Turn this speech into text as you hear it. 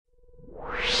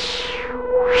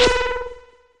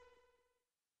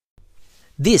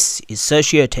This is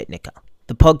Sociotechnica,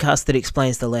 the podcast that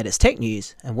explains the latest tech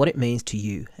news and what it means to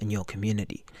you and your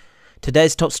community.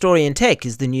 Today's top story in tech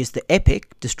is the news that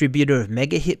Epic, distributor of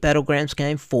mega-hit Battlegrounds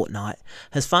game Fortnite,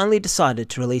 has finally decided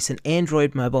to release an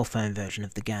Android mobile phone version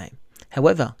of the game.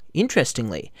 However,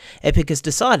 interestingly, Epic has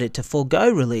decided to forego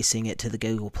releasing it to the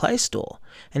Google Play Store,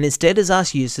 and instead has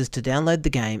asked users to download the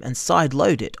game and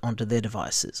sideload it onto their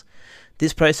devices.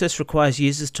 This process requires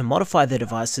users to modify their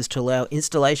devices to allow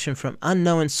installation from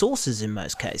unknown sources in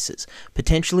most cases,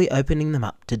 potentially opening them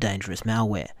up to dangerous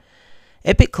malware.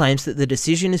 Epic claims that the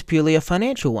decision is purely a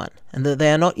financial one, and that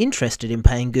they are not interested in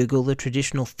paying Google the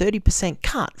traditional 30%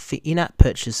 cut for in-app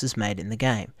purchases made in the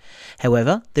game.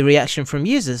 However, the reaction from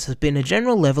users has been a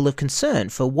general level of concern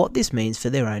for what this means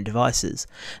for their own devices,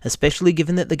 especially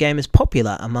given that the game is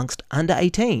popular amongst under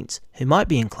 18s, who might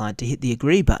be inclined to hit the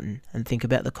agree button and think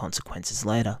about the consequences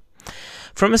later.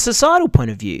 From a societal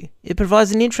point of view, it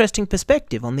provides an interesting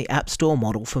perspective on the App Store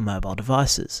model for mobile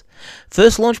devices.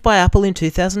 First launched by Apple in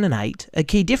 2008, a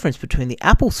key difference between the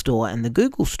Apple Store and the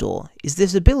Google Store is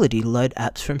this ability to load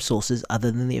apps from sources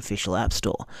other than the official App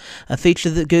Store, a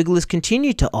feature that Google has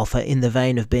continued to offer in the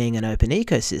vein of being an open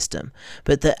ecosystem,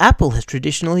 but that Apple has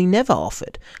traditionally never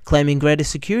offered, claiming greater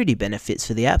security benefits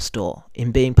for the App Store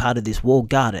in being part of this walled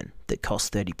garden that costs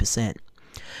 30%.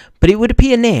 But it would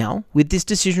appear now, with this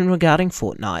decision regarding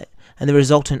Fortnite and the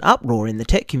resultant uproar in the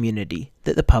tech community,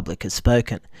 that the public has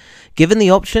spoken. Given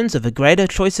the options of a greater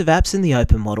choice of apps in the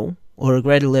open model, or a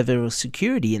greater level of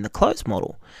security in the closed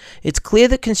model, it's clear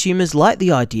that consumers like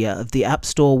the idea of the App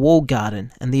Store walled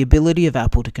garden and the ability of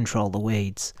Apple to control the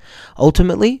weeds.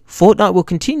 Ultimately, Fortnite will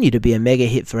continue to be a mega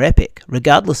hit for Epic,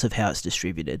 regardless of how it's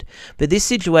distributed, but this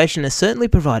situation has certainly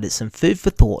provided some food for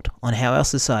thought on how our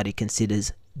society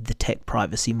considers the tech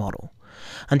privacy model.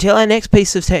 Until our next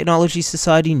piece of Technology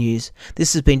Society news,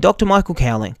 this has been Dr. Michael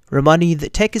Cowling, reminding you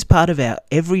that tech is part of our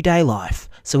everyday life,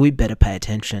 so we better pay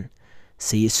attention.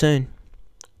 See you soon.